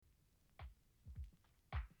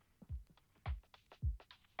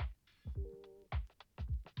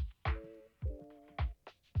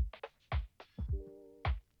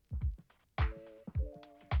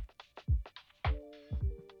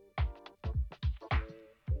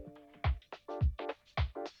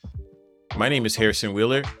My name is Harrison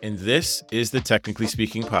Wheeler, and this is the Technically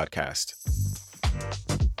Speaking podcast.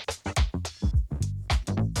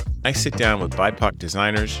 I sit down with BIPOC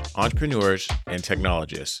designers, entrepreneurs, and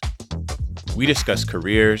technologists. We discuss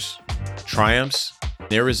careers, triumphs,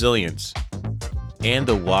 their resilience, and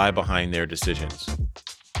the why behind their decisions.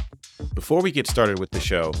 Before we get started with the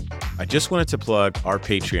show, I just wanted to plug our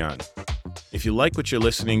Patreon. If you like what you're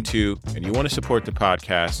listening to and you want to support the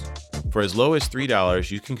podcast, for as low as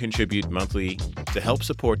 $3, you can contribute monthly to help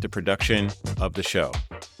support the production of the show.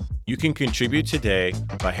 You can contribute today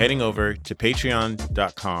by heading over to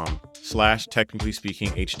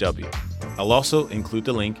patreon.com/technicallyspeakinghw. I'll also include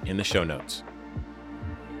the link in the show notes.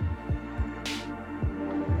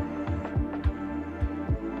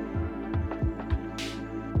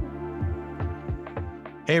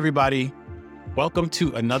 Hey, everybody. Welcome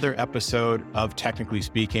to another episode of Technically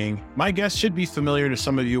Speaking. My guest should be familiar to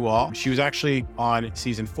some of you all. She was actually on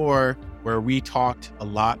season 4, where we talked a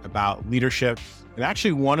lot about leadership, and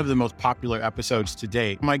actually one of the most popular episodes to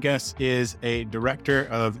date. My guest is a director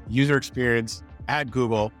of user experience at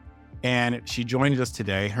Google, and she joins us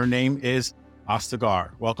today. Her name is Aastha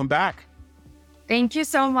Gaur. Welcome back. Thank you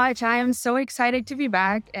so much. I am so excited to be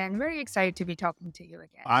back and very excited to be talking to you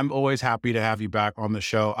again. I'm always happy to have you back on the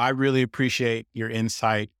show. I really appreciate your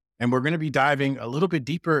insight. And we're going to be diving a little bit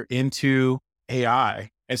deeper into AI.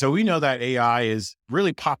 And so we know that AI is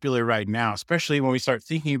really popular right now, especially when we start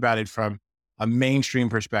thinking about it from a mainstream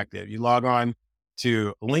perspective. You log on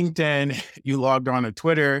to LinkedIn, you logged on to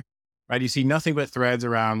Twitter, right? You see nothing but threads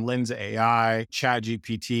around Lens AI,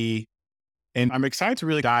 ChatGPT. And I'm excited to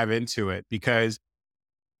really dive into it because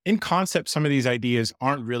in concept, some of these ideas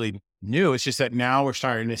aren't really new. It's just that now we're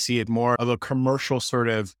starting to see it more of a commercial sort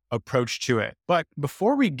of approach to it. But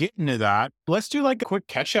before we get into that, let's do like a quick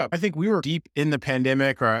catch up. I think we were deep in the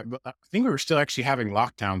pandemic, or I think we were still actually having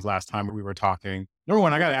lockdowns last time we were talking. Number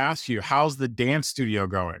one, I got to ask you, how's the dance studio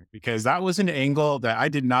going? Because that was an angle that I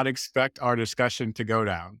did not expect our discussion to go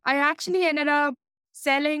down. I actually ended up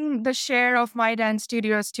selling the share of my dance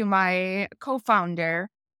studios to my co-founder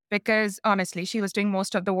because honestly, she was doing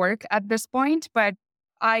most of the work at this point, but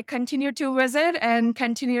I continued to visit and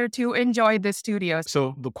continue to enjoy the studios.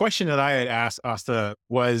 So the question that I had asked Aastha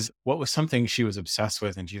was, what was something she was obsessed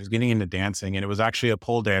with? And she was getting into dancing, and it was actually a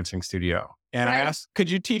pole dancing studio. And I asked, could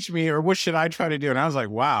you teach me, or what should I try to do? And I was like,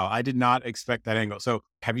 wow, I did not expect that angle. So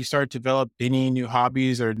have you started to develop any new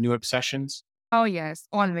hobbies or new obsessions? Oh yes,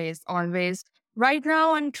 always. Right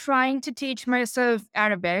now, I'm trying to teach myself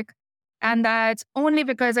Arabic, and that's only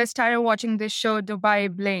because I started watching this show, Dubai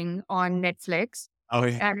Bling, on Netflix. Oh,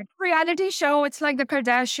 yeah. And it's a reality show. It's like the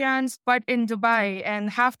Kardashians, but in Dubai,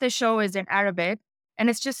 and half the show is in Arabic. And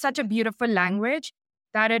it's just such a beautiful language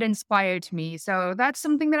that it inspired me. So that's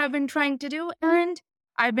something that I've been trying to do. And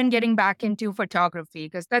I've been getting back into photography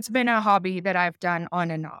because that's been a hobby that I've done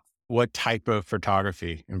on and off. What type of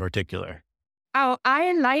photography in particular? Oh,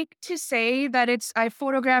 I like to say that I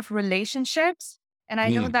photograph relationships, and I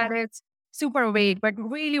know that it's super vague, but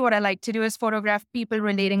really what I like to do is photograph people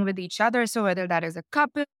relating with each other. So whether that is a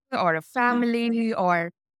couple or a family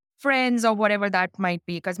or friends or whatever that might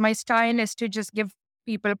be, because my style is to just give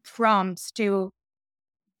people prompts to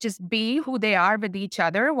just be who they are with each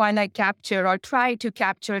other while I capture or try to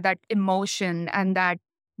capture that emotion and that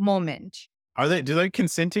moment. Do they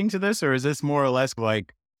consenting to this, or is this more or less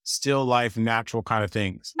like still life, natural kind of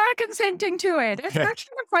things? Not consenting to it. It's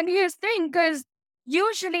actually the funniest thing because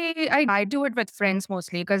usually I do it with friends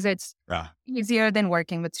mostly because it's easier than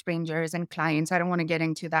working with strangers and clients. I don't want to get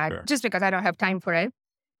into that just because I don't have time for it.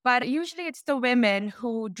 But usually it's the women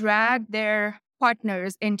who drag their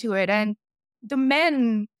partners into it, and the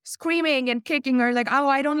men screaming and kicking are like, oh,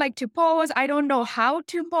 I don't like to pose. I don't know how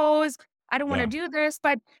to pose. I don't want to do this.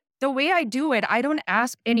 But the way I do it, I don't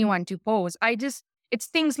ask anyone to pose. It's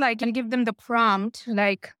things like you give them the prompt,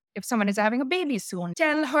 like if someone is having a baby soon,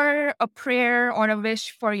 tell her a prayer or a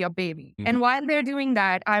wish for your baby. And while they're doing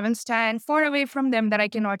that, I will stand far away from them that I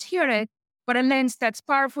cannot hear it, but a lens that's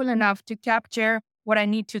powerful enough to capture what I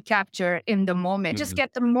need to capture in the moment. Just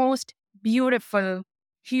get the most beautiful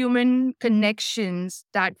human connections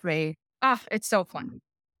that way. It's so fun.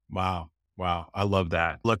 Wow. I love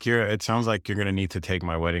that. Look, it sounds like you're going to need to take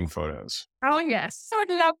my wedding photos. Oh, yes. I would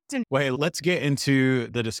love to. Wait, let's get into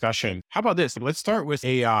the discussion. How about this? Let's start with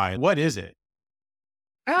AI. What is it?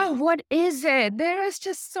 Oh, what is it? There is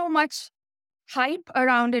just so much hype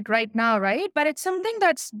around it right now, right? But it's something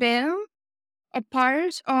that's been a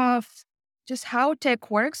part of just how tech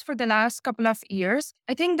works for the last couple of years.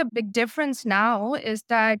 I think the big difference now is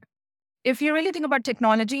that if you really think about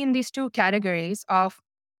technology in these two categories of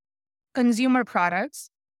consumer products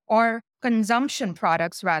or consumption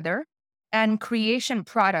products rather, and creation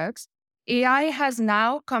products, AI has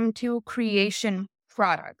now come to creation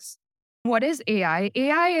products. What is AI?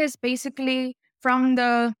 AI is basically, from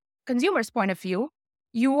the consumer's point of view,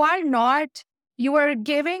 you are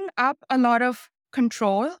giving up a lot of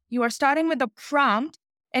control. You are starting with a prompt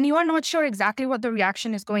and you are not sure exactly what the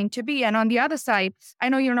reaction is going to be. And on the other side, I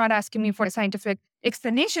know you're not asking me for a scientific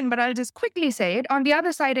explanation, but I'll just quickly say it. On the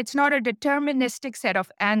other side, it's not a deterministic set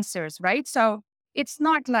of answers, right? So it's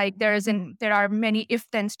not like there are many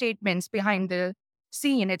if-then statements behind the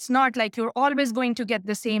scene. It's not like you're always going to get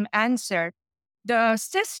the same answer. The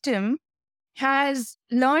system has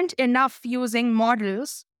learned enough using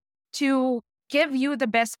models to give you the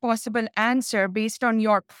best possible answer based on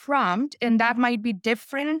your prompt. And that might be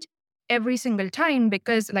different every single time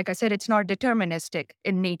because, like I said, it's not deterministic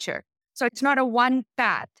in nature. So it's not a one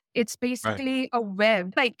path. It's basically a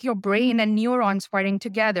web, like your brain and neurons firing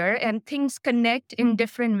together, and things connect in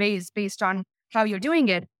different ways based on how you're doing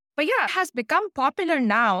it. But yeah, it has become popular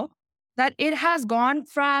now that it has gone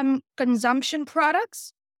from consumption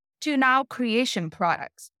products to now creation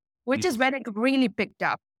products, which is when it really picked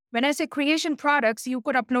up. When I say creation products, you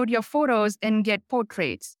could upload your photos and get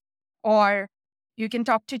portraits, or you can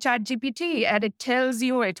talk to ChatGPT and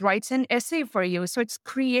it writes an essay for you. So it's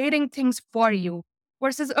creating things for you.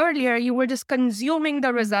 Versus earlier, you were just consuming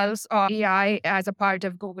the results of AI as a part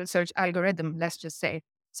of Google search algorithm, let's just say.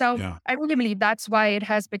 So I really believe that's why it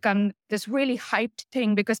has become this really hyped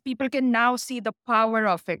thing, because people can now see the power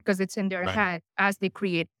of it because it's in their head as they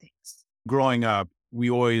create things. Growing up, we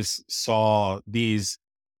always saw these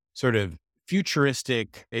sort of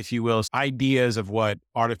futuristic, if you will, ideas of what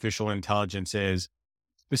artificial intelligence is,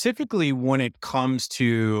 specifically when it comes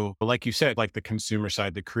to, like you said, like the consumer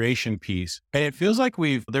side, the creation piece. And it feels like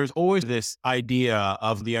there's always this idea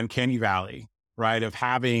of the uncanny valley, right? Of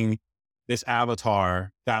having this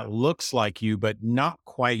avatar that looks like you, but not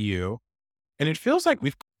quite you. And it feels like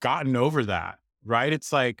we've gotten over that, right?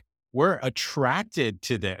 It's like we're attracted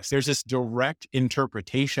to this. There's this direct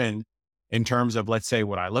interpretation in terms of, let's say,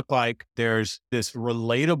 what I look like. There's this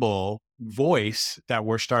relatable voice that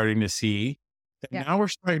we're starting to see that now we're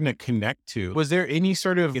starting to connect to. Was there any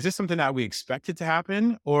is this something that we expected to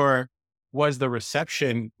happen, or was the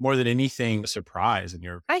reception more than anything a surprise in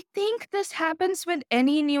your? I think this happens with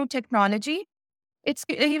any new technology. It's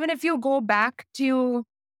even if you go back to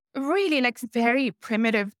really like very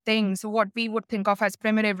primitive things, what we would think of as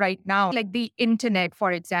primitive right now, like the internet,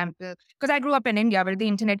 for example. Because I grew up in India where the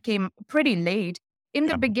internet came pretty late. In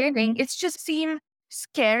the beginning, it's just seemed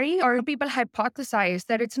scary, or people hypothesize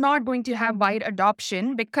that it's not going to have wide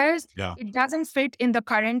adoption because it doesn't fit in the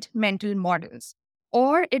current mental models,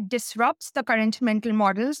 or it disrupts the current mental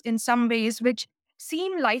models in some ways which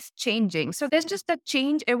seem life-changing. So there's just a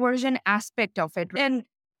change aversion aspect of it. And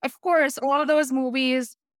of course, all those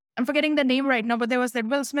movies, I'm forgetting the name right now, but there was that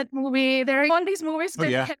Will Smith movie. There are all these movies. Oh,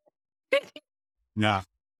 yeah.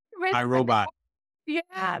 I, Robot.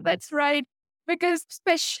 Yeah, that's right. Because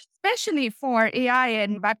especially for AI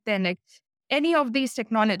and back then, like any of these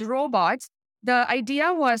technology robots, the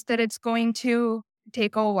idea was that it's going to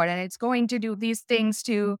take over and it's going to do these things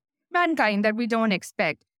to mankind that we don't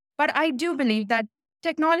expect. But I do believe that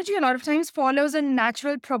technology a lot of times follows a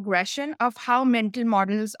natural progression of how mental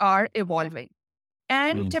models are evolving.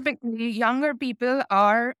 And typically, younger people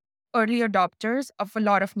are early adopters of a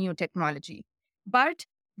lot of new technology, but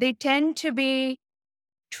they tend to be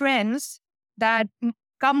trends that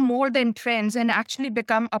come more than trends and actually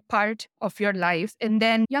become a part of your life. And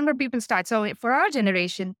then younger people start. So for our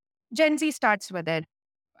generation, Gen Z starts with it,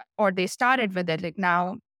 or they started with it. Like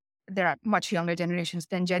now, there are much younger generations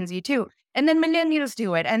than Gen Z too. And then millennials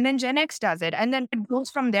do it. And then Gen X does it. And then it goes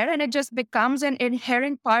from there and it just becomes an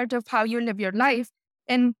inherent part of how you live your life.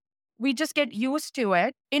 And we just get used to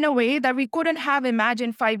it in a way that we couldn't have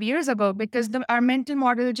imagined 5 years ago because our mental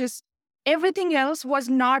model everything else was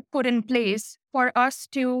not put in place for us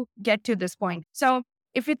to get to this point. So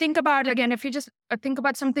if you think about, again, if you just think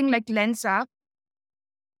about something like Lensa,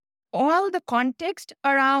 all the context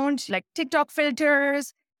around like TikTok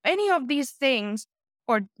filters, any of these things,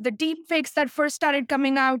 or the deep fakes that first started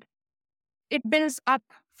coming out, it builds up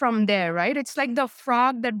from there, right? It's like the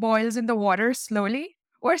frog that boils in the water slowly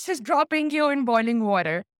versus dropping you in boiling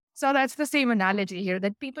water. So that's the same analogy here,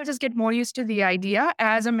 that people just get more used to the idea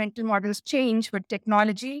as a mental models change with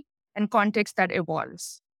technology and context that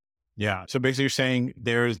evolves. Yeah. So basically you're saying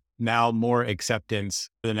there's now more acceptance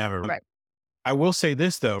than ever. Right. I will say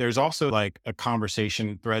this though, there's also like a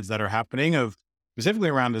conversation threads that are happening of specifically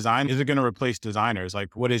around design. Is it going to replace designers?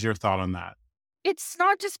 Like, what is your thought on that? it's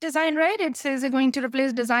not just design, right? Is it going to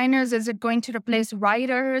replace designers? Is it going to replace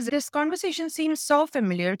writers? This conversation seems so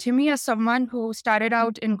familiar to me as someone who started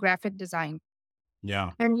out in graphic design.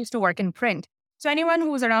 Yeah. And used to work in print. So anyone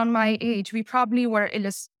who's around my age, we probably were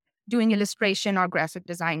doing illustration or graphic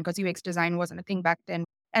design because UX design wasn't a thing back then.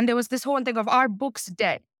 And there was this whole thing of, are books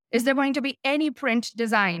dead? Is there going to be any print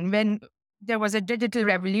design when there was a digital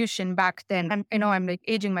revolution back then? And I know I'm like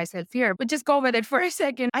aging myself here, but just go with it for a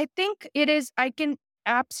second. I think it is, I can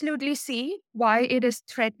absolutely see why it is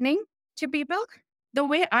threatening to people. The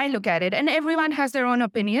way I look at it, and everyone has their own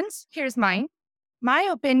opinions. Here's mine. My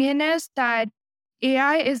opinion is that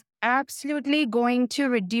AI is absolutely going to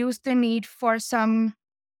reduce the need for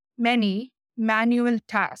many manual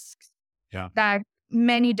tasks that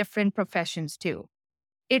many different professions do.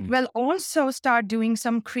 It will also start doing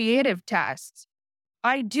some creative tasks.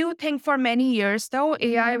 I do think for many years, though,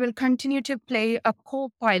 AI will continue to play a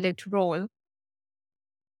co-pilot role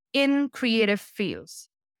in creative fields.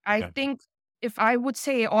 I think if I would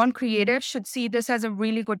say on creative should see this as a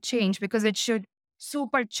really good change because it should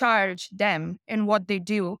supercharge them in what they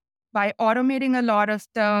do by automating a lot of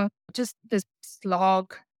the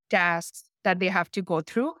slog tasks that they have to go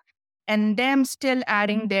through and them still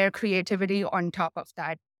adding their creativity on top of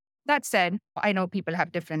that. That said, I know people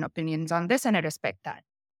have different opinions on this and I respect that.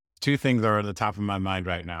 Two things are at the top of my mind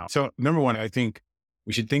right now. So number one, I think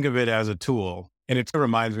we should think of it as a tool. And it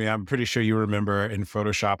reminds me, I'm pretty sure you remember in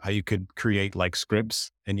Photoshop how you could create like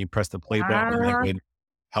scripts and you press the play button and that would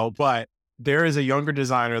help. But there is a younger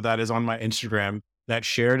designer that is on my Instagram that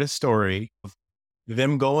shared a story of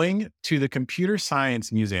them going to the Computer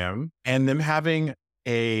Science Museum and them having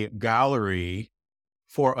a gallery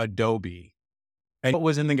for Adobe. And what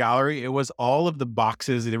was in the gallery? It was all of the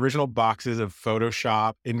boxes, the original boxes of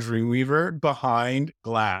Photoshop and Dreamweaver behind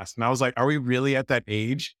glass. And I was like, are we really at that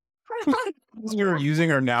age? We were using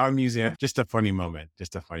her now in museum. Just a funny moment.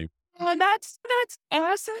 Just a funny. Oh, that's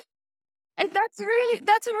awesome. And that's a really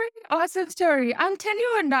awesome story. I'll tell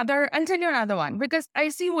you another one because I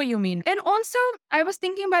see what you mean. And also I was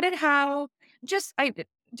thinking about it how just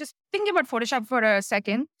thinking about Photoshop for a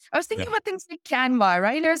second. I was thinking about things like Canva,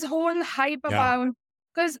 right? There's a whole hype about,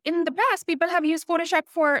 because in the past people have used Photoshop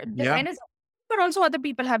for design, but also other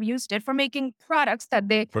people have used it for making products that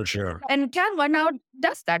they... For sure. And Canva now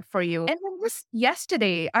does that for you. And then just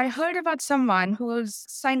yesterday, I heard about someone who's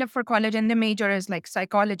signed up for college and their major is like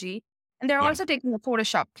psychology. And they're also taking a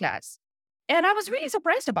Photoshop class. And I was really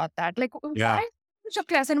surprised about that. Like, why Photoshop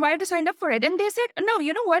class and why have they signed up for it? And they said, no,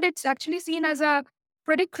 you know what? It's actually seen as a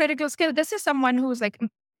pretty critical skill. This is someone who's like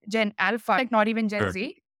Gen Alpha, like not even Gen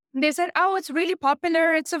Z. And they said, oh, it's really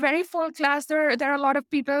popular. It's a very full class. There are a lot of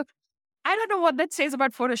people. I don't know what that says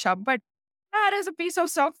about Photoshop, but that is a piece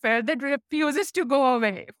of software that refuses to go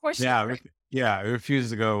away. For sure. Yeah, it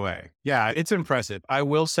refuses to go away. Yeah, it's impressive. I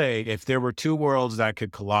will say if there were two worlds that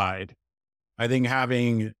could collide, I think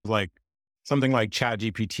having like something like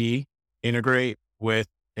ChatGPT integrate with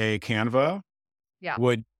a Canva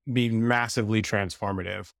would be massively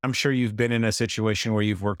transformative. I'm sure you've been in a situation where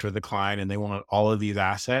you've worked with a client and they want all of these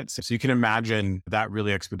assets. So you can imagine that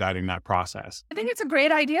really expediting that process. I think it's a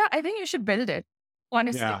great idea. I think you should build it,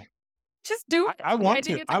 honestly. Yeah. Just do it. I want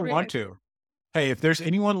to. Hey, if there's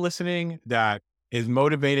anyone listening that is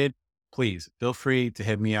motivated, please feel free to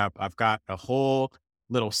hit me up. I've got a whole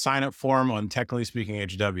little sign up form on Technically Speaking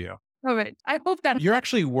HW. All right. I hope that you're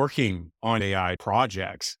actually working on AI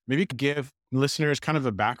projects. Maybe you could give listeners kind of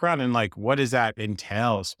a background and like, what does that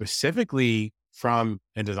entail specifically from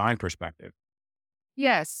a design perspective?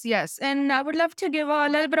 Yes. And I would love to give a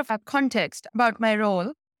little bit of a context about my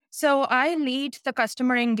role. So I lead the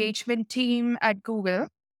customer engagement team at Google.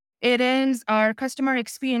 It is our customer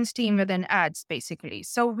experience team within ads, basically.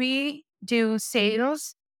 So we do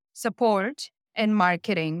sales, support, and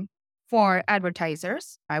marketing for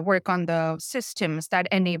advertisers. I work on the systems that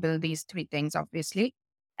enable these three things, obviously.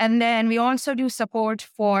 And then we also do support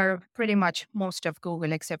for pretty much most of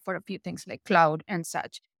Google, except for a few things like cloud and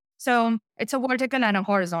such. So it's a vertical and a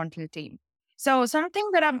horizontal team. So something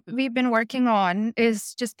that we've been working on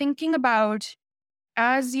is just thinking about,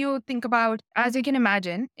 as you can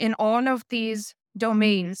imagine, in all of these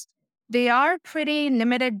domains, they are pretty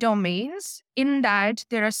limited domains in that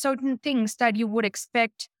there are certain things that you would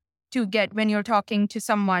expect to get when you're talking to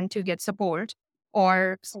someone to get support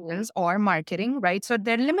or sales or marketing, right? So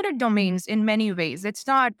they're limited domains in many ways. It's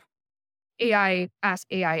not AI, ask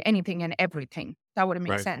AI anything and everything. That wouldn't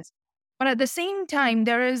make sense. But at the same time,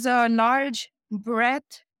 there is a large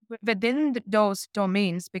breadth within those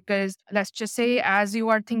domains because let's just say as you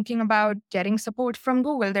are thinking about getting support from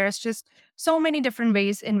Google, there's just so many different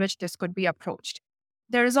ways in which this could be approached.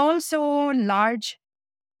 There is also large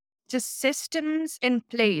just systems in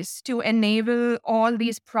place to enable all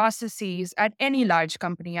these processes at any large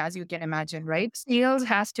company, as you can imagine, right? Sales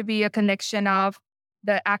has to be a connection of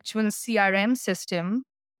the actual CRM system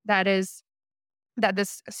that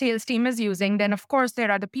this sales team is using. Then, of course, there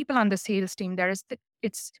are the people on the sales team.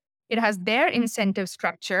 It has their incentive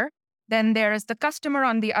structure. Then there is the customer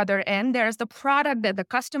on the other end. There is the product that the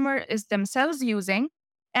customer is themselves using.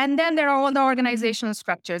 And then there are all the organizational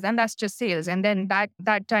structures, and that's just sales. And then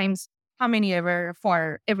that times how many ever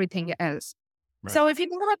for everything else. Right. So if you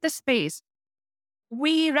think about the space,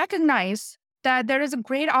 we recognize that there is a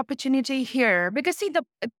great opportunity here because see,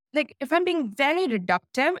 if I'm being very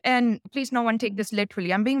reductive, and please no one take this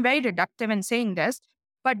literally, I'm being very reductive in saying this,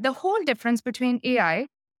 but the whole difference between AI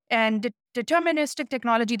and deterministic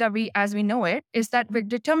technology as we know it, is that with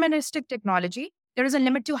deterministic technology, there is a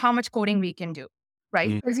limit to how much coding we can do,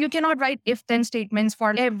 right? Because you cannot write if-then statements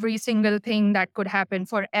for every single thing that could happen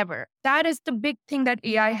forever. That is the big thing that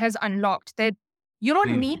AI has unlocked, that you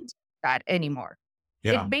don't need that anymore.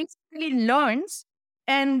 Yeah. It basically learns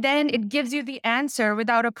and then it gives you the answer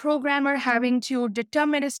without a programmer having to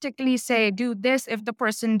deterministically say, do this if the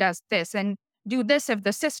person does this and do this if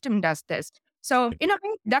the system does this. So in a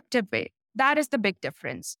very productive way, that is the big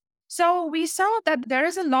difference. So we saw that there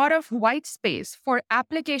is a lot of white space for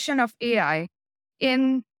application of AI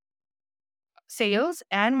in sales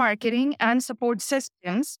and marketing and support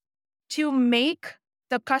systems to make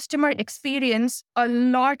the customer experience a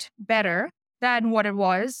lot better than what it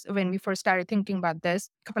was when we first started thinking about this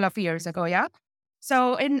a couple of years ago, yeah?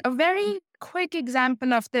 So in a very quick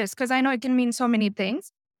example of this, because I know it can mean so many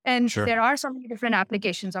things, and there are so many different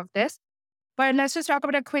applications of this, but let's just talk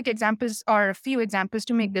about a quick examples or a few examples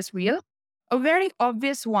to make this real. A very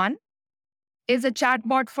obvious one is a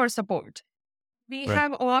chatbot for support. We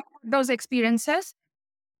have all those experiences.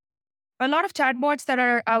 A lot of chatbots that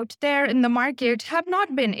are out there in the market have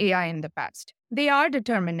not been AI in the past. They are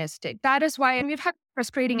deterministic. That is why we've had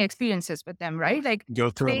frustrating experiences with them, right? Like go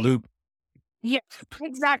through a loop. Yeah,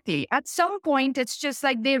 exactly. At some point, it's just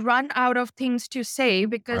like they run out of things to say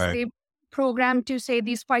because they programmed to say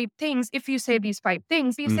these 5 things. If you say these 5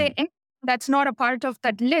 things, you say anything that's not a part of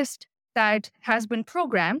that list that has been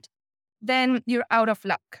programmed, then you're out of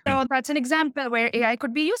luck. So that's an example where AI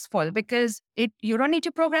could be useful because you don't need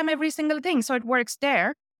to program every single thing. So it works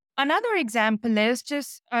there. Another example is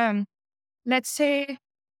just, let's say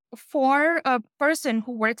for a person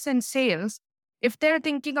who works in sales, if they're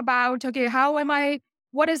thinking about, okay,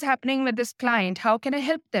 what is happening with this client? How can I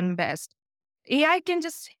help them best? AI can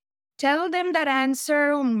just tell them that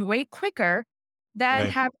answer way quicker than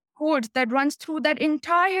have code that runs through that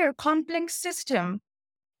entire complex system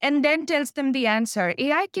and then tells them the answer.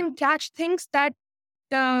 AI can catch things that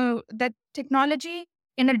that technology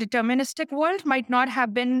in a deterministic world might not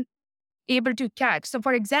have been able to catch. So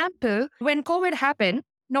for example, when COVID happened,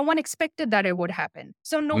 no one expected that it would happen.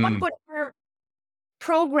 So no one could have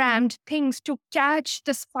programmed things to catch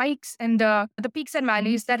the spikes and the peaks and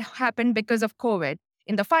valleys that happened because of COVID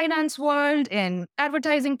in the finance world, in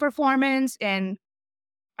advertising performance, in,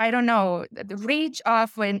 I don't know, the reach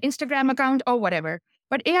of an Instagram account or whatever.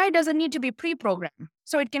 But AI doesn't need to be pre-programmed,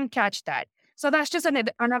 so it can catch that. So that's just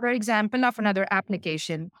another example of another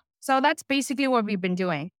application. So that's basically what we've been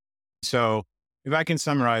doing. So if I can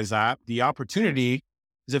summarize that, the opportunity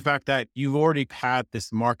is the fact that you've already had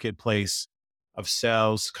this marketplace of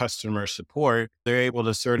sales, customer support. They're able to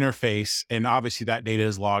interface, and obviously that data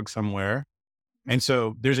is logged somewhere. And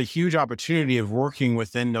so there's a huge opportunity of working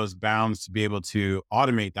within those bounds to be able to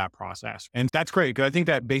automate that process. And that's great, because I think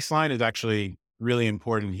that baseline is actually really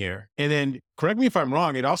important here. And then correct me if I'm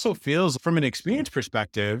wrong, it also feels from an experience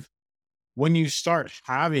perspective, when you start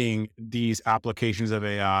having these applications of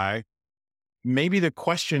AI, maybe the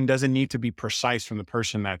question doesn't need to be precise from the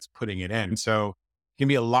person that's putting it in. So it can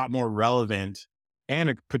be a lot more relevant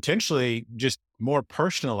and potentially just more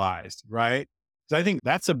personalized, right? So I think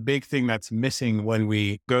that's a big thing that's missing when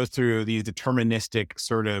we go through these deterministic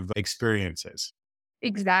sort of experiences.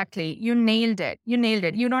 Exactly. You nailed it.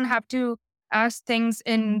 You don't have to ask things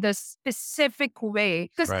in the specific way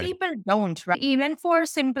because people don't, right? Even for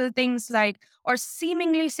simple things or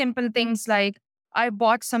seemingly simple things like, I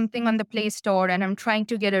bought something on the Play Store and I'm trying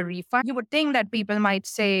to get a refund. You would think that people might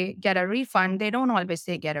say, get a refund. They don't always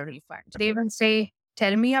say, get a refund. They even say,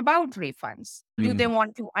 tell me about refunds. Do they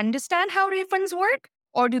want to understand how refunds work,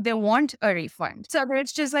 or do they want a refund? So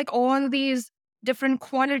it's just like all these different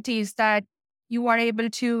qualities that you are able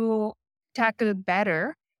to tackle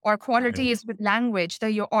better or qualities with language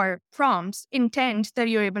that or prompts, intent that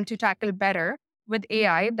you're able to tackle better with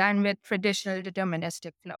AI than with traditional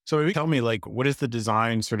deterministic flow. So maybe tell me, like, what is the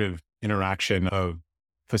design sort of interaction of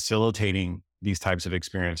facilitating these types of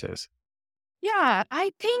experiences? Yeah,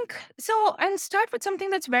 I think so. And start with something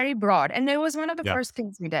that's very broad. And it was one of the first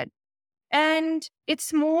things we did. And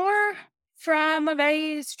it's more from a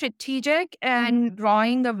very strategic and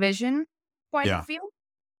drawing a vision point of view.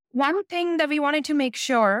 One thing that we wanted to make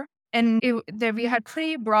sure, and that we had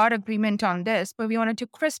pretty broad agreement on this, but we wanted to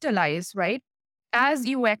crystallize, right? As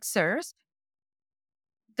UXers,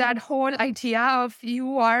 that whole idea of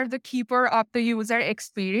you are the keeper of the user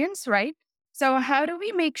experience, right? So how do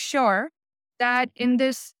we make sure that in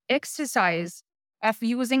this exercise of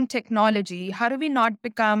using technology, how do we not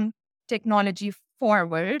become technology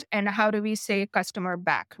forward and how do we say customer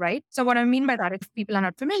back, right? So what I mean by that, if people are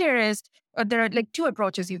not familiar, is there are like two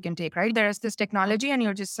approaches you can take, right? There's this technology and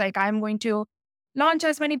you're just like, I'm going to launch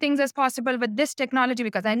as many things as possible with this technology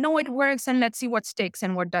because I know it works and let's see what sticks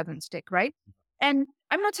and what doesn't stick, right? And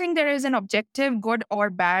I'm not saying there is an objective good or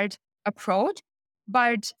bad approach,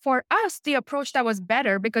 but for us, the approach that was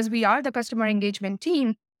better because we are the customer engagement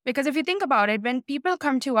team. Because if you think about it, when people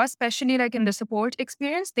come to us, especially like in the support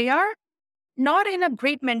experience, they are not in a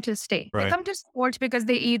great mental state. Right. They come to support because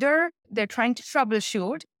they're trying to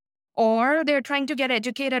troubleshoot or they're trying to get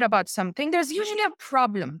educated about something. There's usually a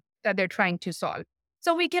problem that they're trying to solve.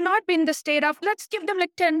 So we cannot be in the state of, let's give them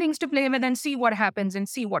like 10 things to play with and see what happens and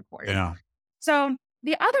see what works. Yeah. So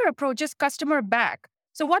the other approach is customer back.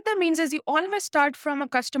 So what that means is you always start from a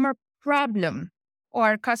customer problem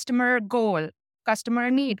or customer goal,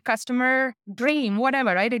 customer need, customer dream,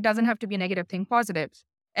 whatever, right? It doesn't have to be a negative thing, positive.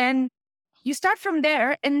 And you start from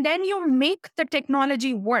there and then you make the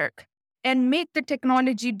technology work and make the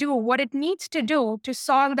technology do what it needs to do to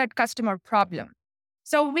solve that customer problem.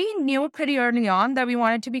 So we knew pretty early on that we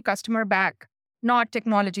wanted to be customer back, not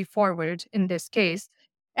technology forward in this case.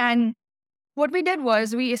 And what we did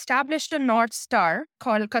was we established a North Star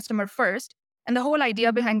called customer first. And the whole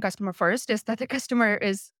idea behind customer first is that the customer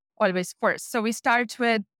is always first. So we start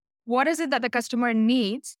with what is it that the customer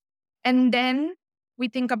needs? And then we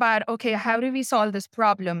think about, okay, how do we solve this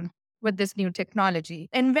problem with this new technology?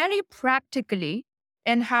 And very practically,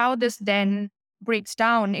 and how this then breaks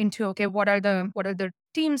down into, okay, what are the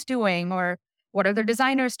teams doing, or what are the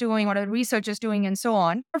designers doing, what are the researchers doing, and so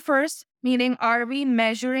on. First, meaning, are we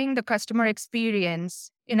measuring the customer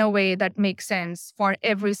experience in a way that makes sense for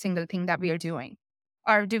every single thing that we are doing?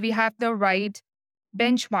 Or do we have the right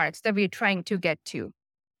benchmarks that we're trying to get to?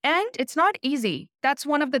 And it's not easy. That's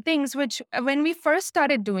one of the things which, when we first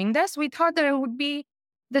started doing this, we thought that it would be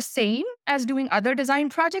the same as doing other design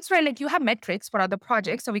projects, right? Like you have metrics for other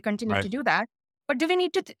projects, so we continue to do that. But do we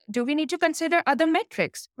need to consider other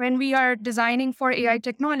metrics when we are designing for AI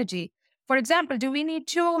technology? For example, do we need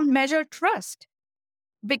to measure trust?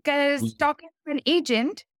 Because talking to an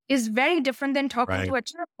agent is very different than talking to a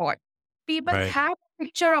chatbot. People have a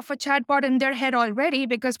picture of a chatbot in their head already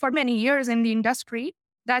because for many years in the industry,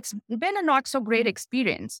 that's been a not so great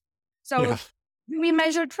experience. So do we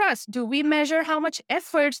measure trust? Do we measure how much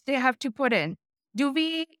effort they have to put in? Do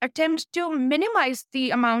we attempt to minimize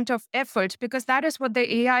the amount of effort because that is what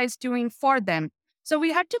the AI is doing for them? So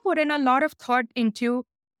we had to put in a lot of thought into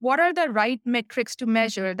what are the right metrics to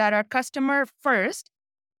measure that are customer first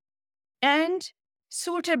and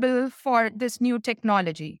suitable for this new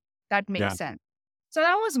technology. That makes sense. So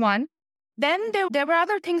that was one. Then there were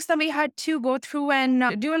other things that we had to go through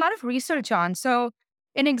and do a lot of research on. So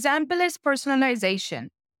an example is personalization.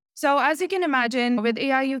 So as you can imagine, with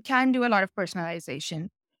AI, you can do a lot of personalization.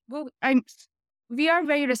 We are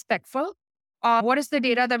very respectful of what is the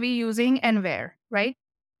data that we're using and where, right?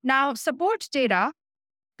 Now, support data,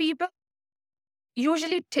 people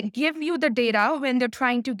usually give you the data when they're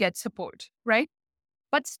trying to get support, right?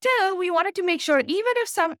 But still, we wanted to make sure, even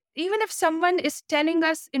if someone is telling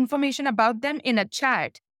us information about them in a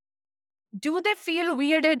chat, do they feel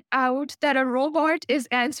weirded out that a robot is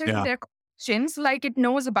answering their questions like it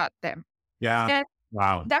knows about them? Yeah. And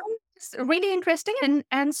wow. that was really interesting, an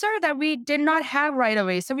answer that we did not have right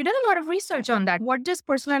away. So we did a lot of research on that. What does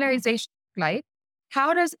personalization look like?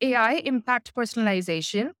 How does AI impact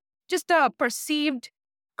personalization? Just the perceived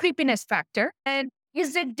creepiness factor. And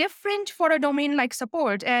is it different for a domain like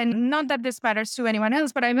support? And not that this matters to anyone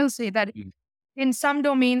else, but I will say that in some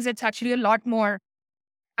domains, it's actually a lot more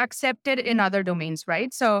accepted in other domains,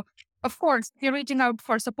 right? So, of course, if you're reaching out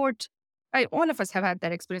for support, all of us have had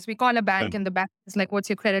that experience. We call a bank and the bank is like, what's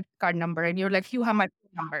your credit card number? And you're like, you have my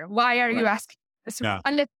phone number. Why are you asking this?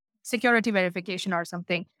 Unless security verification or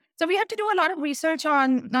something. So we had to do a lot of research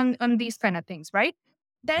on these kind of things, right?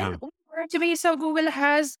 Then so Google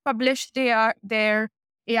has published their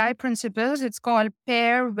AI principles. It's called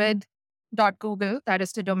pair with .google. That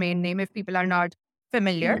is the domain name if people are not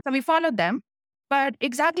familiar. So we followed them. But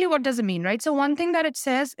exactly what does it mean, right? So one thing that it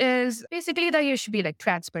says is basically that you should be like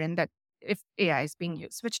transparent that if AI is being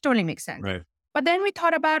used, which totally makes sense. Right. But then we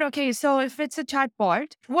thought about, okay, so if it's a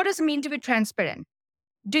chatbot, what does it mean to be transparent?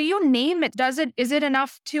 Do you name it? Is it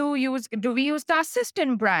enough to use, do we use the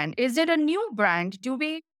assistant brand? Is it a new brand?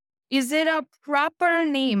 Is it a proper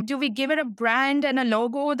name? Do we give it a brand and a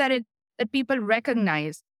logo that people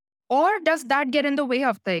recognize? Or does that get in the way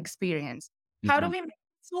of the experience? How do we make it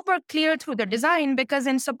super clear through the design? Because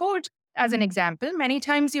in support, as an example, many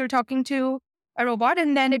times you're talking to a robot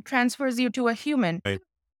and then it transfers you to a human. Right.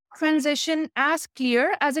 Transition as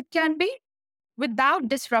clear as it can be without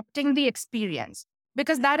disrupting the experience.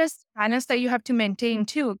 Because that is balance that you have to maintain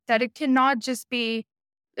too, that it cannot just be,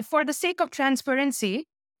 for the sake of transparency,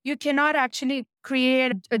 you cannot actually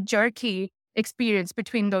create a jerky experience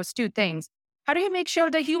between those two things. How do you make sure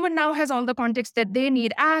the human now has all the context that they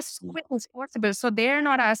need as quick as possible so they're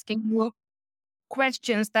not asking you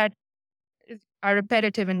questions that are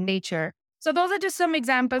repetitive in nature? So those are just some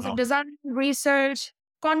examples of design, research,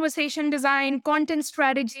 conversation design, content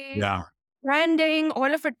strategy, branding,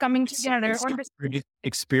 all of it coming together.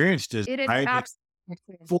 Experience design, It is right?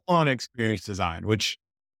 absolutely Full-on experience design, which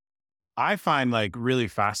I find like really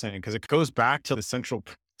fascinating because it goes back to the central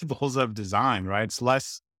principles of design, right?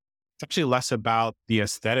 It's actually less about the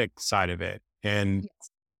aesthetic side of it. And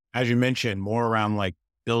as you mentioned, more around like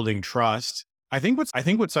building trust. I think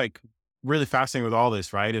what's like really fascinating with all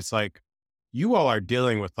this, right? It's like you all are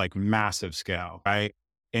dealing with like massive scale, right?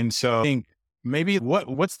 And so I think maybe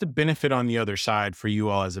what's the benefit on the other side for you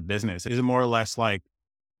all as a business? Is it more or less like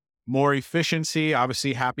more efficiency,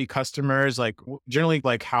 obviously happy customers, like generally,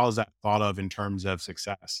 like how is that thought of in terms of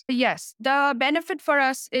success? Yes, the benefit for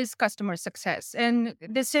us is customer success. And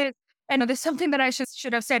I know this is something that I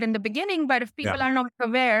should have said in the beginning, but if people are not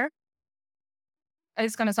aware,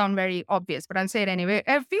 it's going to sound very obvious, but I'll say it anyway.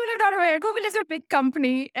 If people are not aware, Google is a big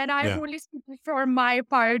company, and I'm only speaking for my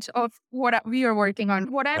part of what we are working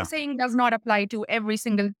on. What I'm saying does not apply to every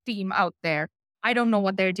single team out there. I don't know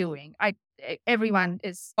what they're doing. Everyone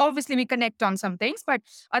is, obviously we connect on some things, but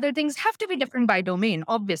other things have to be different by domain,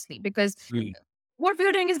 obviously, because what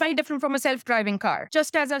we're doing is very different from a self-driving car,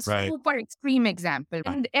 just as a super extreme example.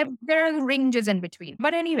 And there are ranges in between.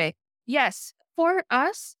 But anyway, yes, for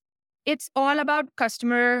us, it's all about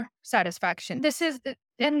customer satisfaction. This is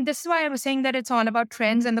why I was saying that it's all about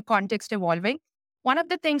trends and the context evolving. One of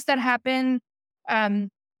the things that happened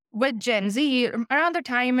with Gen Z, around the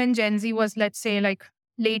time when Gen Z was, let's say, like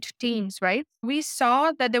late teens, right? We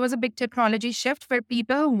saw that there was a big technology shift where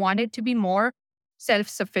people wanted to be more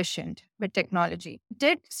self-sufficient with technology.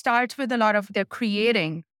 It starts with they're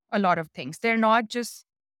creating a lot of things. They're not just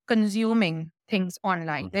consuming things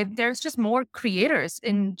online. There's just more creators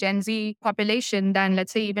in Gen Z population than,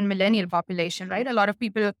 let's say, even millennial population, right? A lot of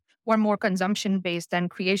people were more consumption-based than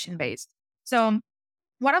creation-based. So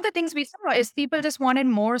one of the things we saw is people just wanted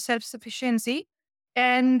more self-sufficiency.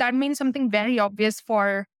 And that means something very obvious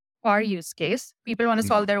for our use case. People want to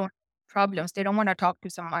solve their own problems. They don't want to talk to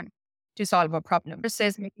someone to solve a problem.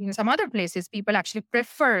 Versus maybe in some other places, people actually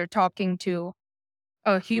prefer talking to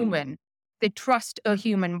a human. They trust a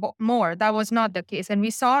human more. That was not the case. And we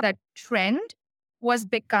saw that trend was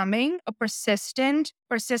becoming a persistent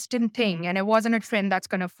thing. And it wasn't a trend that's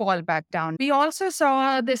going to fall back down. We also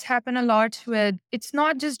saw this happen a lot with, it's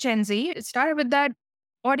not just Gen Z. It started with that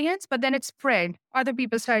audience, but then it spread. Other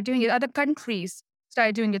people started doing it. Other countries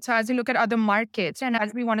started doing it. So as we look at other markets and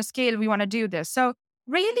as we want to scale, we want to do this. So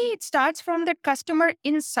really it starts from the customer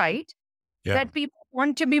insight that people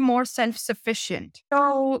want to be more self-sufficient.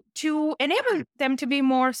 So to enable them to be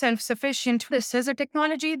more self-sufficient, this is a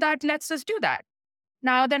technology that lets us do that.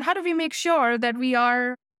 Now, then how do we make sure that we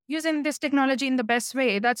are using this technology in the best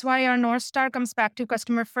way? That's why our North Star comes back to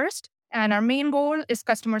customer first. And our main goal is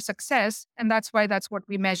customer success. And that's why that's what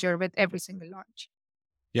we measure with every single launch.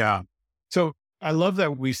 Yeah. So I love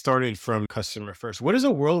that we started from customer first. What is a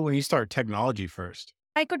world when you start technology first?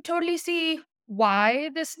 I could totally see why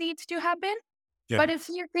this needs to happen. But if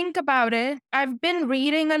you think about it, I've been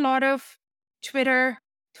reading a lot of Twitter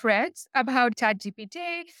threads about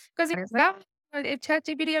ChatGPT because if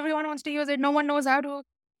ChatGPT, everyone wants to use it. No one knows how to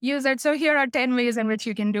use it. So here are 10 ways in which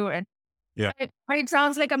you can do it. Yeah. It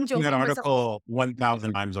sounds like I'm joking. That article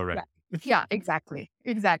 1,000 times already. Yeah, exactly.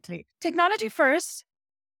 Technology first.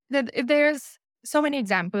 There's so many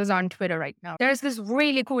examples on Twitter right now. There's this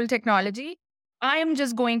really cool technology I am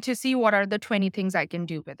just going to see what are the 20 things I can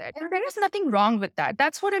do with it. And there is nothing wrong with that.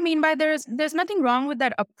 That's what I mean by there's nothing wrong with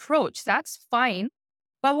that approach. That's fine.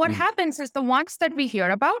 But what happens is the ones that we hear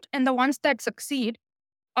about and the ones that succeed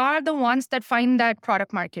are the ones that find that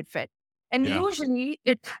product market fit. And usually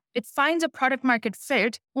it finds a product market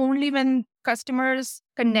fit only when customers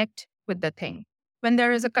connect with the thing, when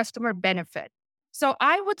there is a customer benefit. So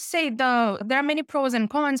I would say there are many pros and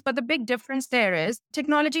cons, but the big difference there is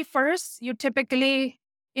technology first, you typically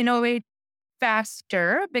innovate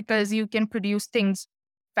faster because you can produce things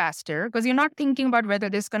faster because you're not thinking about whether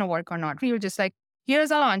this is going to work or not. You're just like,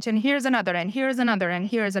 here's a launch and here's another and here's another and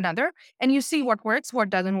here's another. And you see what works, what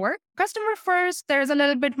doesn't work. Customer first, there's a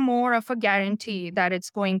little bit more of a guarantee that it's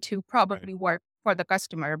going to probably work for the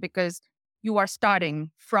customer because you are starting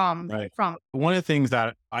from. One of the things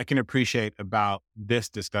that I can appreciate about this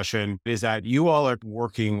discussion is that you all are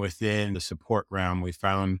working within the support realm. We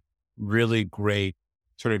found really great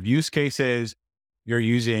sort of use cases. You're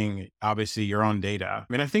using obviously your own data.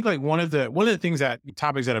 I mean, I think like one of the things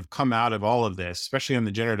topics that have come out of all of this, especially on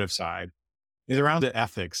the generative side, is around the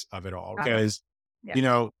ethics of it all. Because,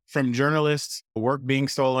 from journalists, work being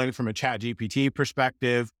stolen from a ChatGPT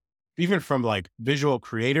perspective, even from like visual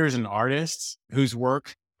creators and artists whose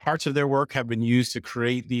parts of their work have been used to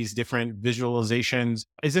create these different visualizations.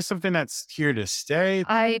 Is this something that's here to stay?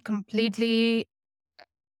 I completely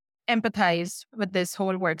empathize with this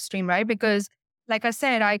whole work stream, right? Because like I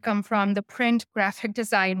said, I come from the print graphic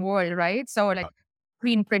design world, right? So like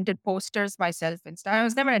green printed posters myself and stuff. I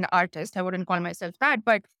was never an artist. I wouldn't call myself that,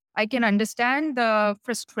 but I can understand the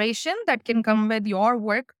frustration that can come with your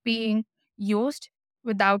work being used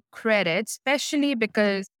without credit, especially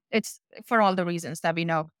because it's for all the reasons that we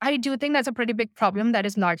know. I do think that's a pretty big problem that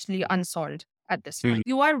is largely unsolved at this point.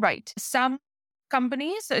 You are right. Some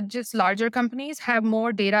companies, just larger companies, have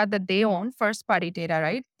more data that they own, first party data,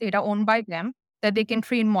 right? Data owned by them that they can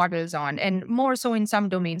train models on, and more so in some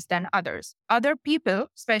domains than others. Other people,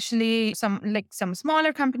 especially some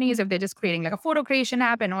smaller companies, if they're just creating like a photo creation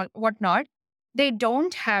app and whatnot, they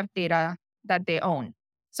don't have data that they own.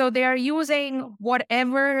 So they are using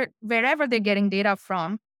wherever they're getting data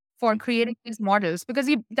from for creating these models, because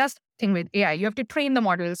that's the thing with AI. You have to train the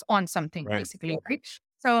models on something, basically, right?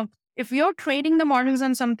 So if you're training the models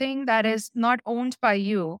on something that is not owned by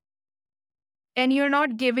you, and you're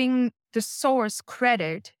not giving the source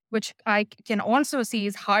credit, which I can also see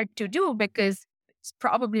is hard to do because it's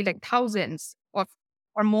probably like thousands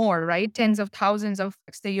or more, right? Tens of thousands of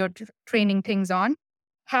that you're training things on.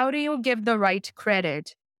 How do you give the right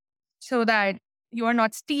credit so that you are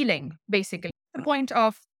not stealing, basically? The point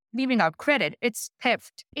of leaving out credit, it's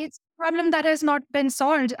theft. It's a problem that has not been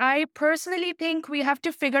solved. I personally think we have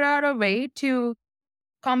to figure out a way to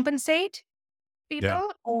compensate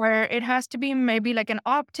people, or it has to be maybe like an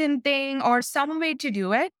opt-in thing or some way to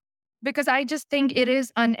do it, because I just think it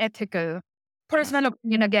is unethical. Personal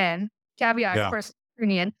opinion again, caveat, personal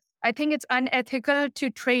opinion. I think it's unethical to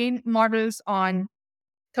train models on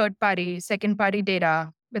third-party, second-party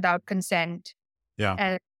data without consent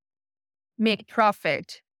and make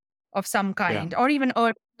profit of some kind, or even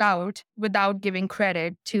earn out without giving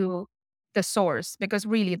credit to the source, because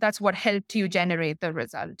really that's what helped you generate the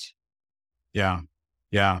result. Yeah.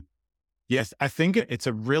 Yes, I think it's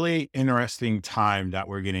a really interesting time that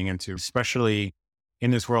we're getting into, especially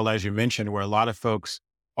in this world, as you mentioned, where a lot of folks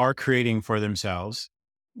are creating for themselves.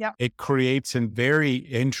 Yeah. It creates a very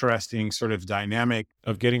interesting sort of dynamic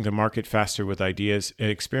of getting to market faster with ideas and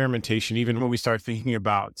experimentation. Even when we start thinking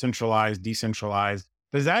about centralized, decentralized,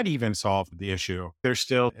 does that even solve the issue? There's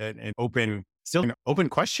still an open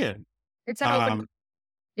question. It's an open.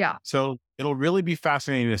 Yeah. So it'll really be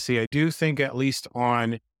fascinating to see. I do think, at least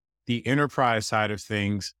on the enterprise side of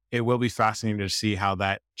things, it will be fascinating to see how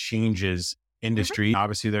that changes industry.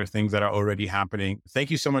 Obviously, there are things that are already happening.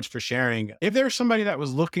 Thank you so much for sharing. If there's somebody that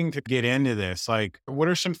was looking to get into this, like, what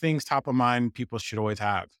are some things top of mind people should always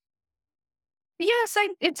have? Yes,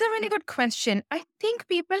 it's a really good question. I think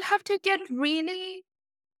people have to get really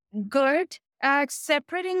good at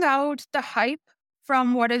separating out the hype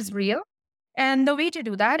from what is real. And the way to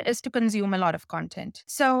do that is to consume a lot of content.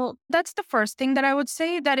 So that's the first thing that I would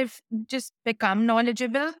say, that if just become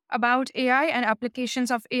knowledgeable about AI and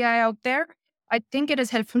applications of AI out there, I think it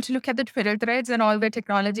is helpful to look at the Twitter threads and all the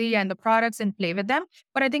technology and the products and play with them.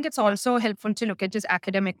 But I think it's also helpful to look at just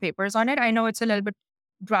academic papers on it. I know it's a little bit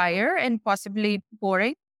drier and possibly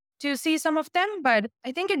boring to see some of them, but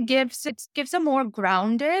I think it gives a more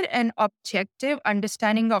grounded and objective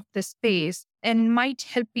understanding of the space, and might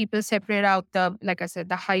help people separate out like I said,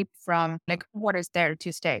 the hype from like what is there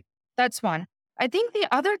to stay. That's one. I think the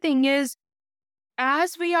other thing is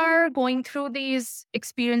as we are going through these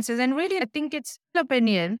experiences, and really, I think it's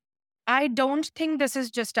opinion. I don't think this is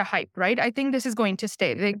just a hype, right? I think this is going to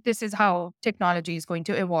stay. Like, this is how technology is going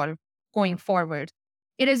to evolve going forward.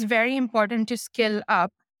 It is very important to skill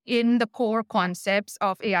up in the core concepts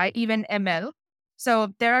of AI, even ML.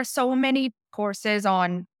 So there are so many courses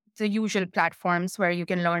on the usual platforms where you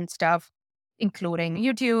can learn stuff, including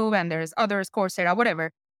YouTube, and there's others, Coursera,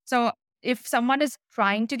 whatever. So if someone is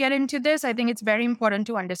trying to get into this, I think it's very important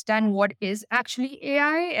to understand what is actually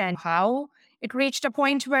AI and how it reached a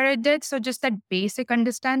point where it did. So just that basic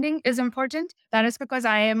understanding is important. That is because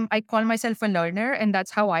I call myself a learner, and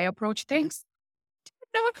that's how I approach things.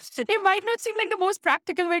 No, it might not seem like the most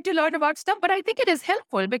practical way to learn about stuff, but I think it is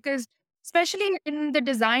helpful because, especially in the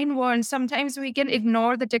design world, sometimes we can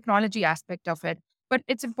ignore the technology aspect of it. But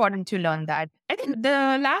it's important to learn that. I think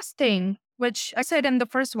the last thing, which I said in the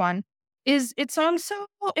first one, is it's also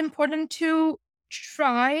important to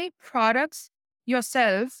try products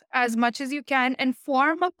yourself as much as you can and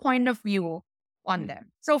form a point of view on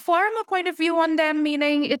them. So, form a point of view on them,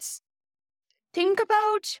 meaning think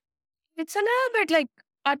about it's a little bit like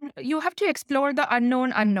you have to explore the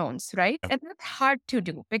unknown unknowns, right? And that's hard to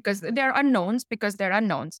do because they're unknowns because they're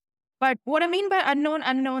unknowns. But what I mean by unknown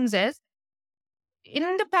unknowns is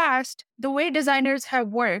in the past, the way designers have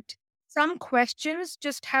worked, some questions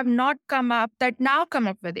just have not come up that now come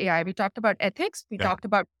up with AI. We talked about ethics. We talked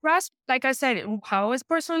about trust. Like I said, how is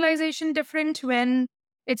personalization different when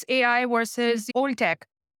it's AI versus old tech?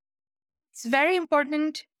 It's very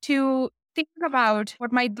important to think about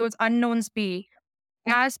what might those unknowns be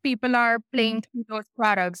as people are playing through those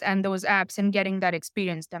products and those apps and getting that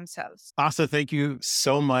experience themselves. Aastha, thank you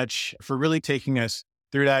so much for really taking us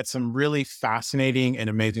through that. Some really fascinating and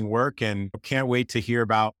amazing work. And can't wait to hear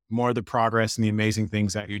about more of the progress and the amazing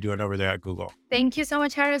things that you're doing over there at Google. Thank you so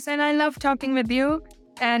much, Harrison. I love talking with you.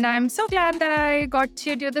 And I'm so glad that I got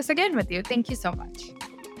to do this again with you. Thank you so much.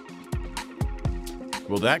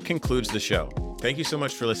 Well, that concludes the show. Thank you so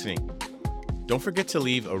much for listening. Don't forget to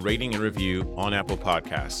leave a rating and review on Apple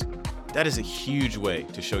Podcasts. That is a huge way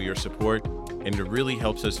to show your support, and it really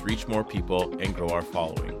helps us reach more people and grow our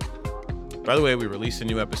following. By the way, we release a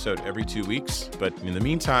new episode every 2 weeks, but in the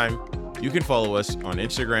meantime, you can follow us on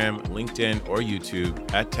Instagram, LinkedIn, or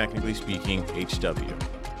YouTube at Technically Speaking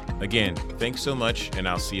HW. Again, thanks so much, and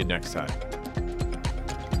I'll see you next time.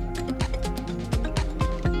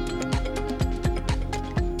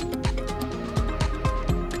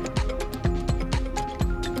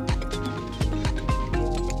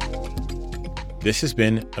 This has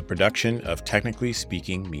been a production of Technically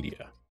Speaking Media.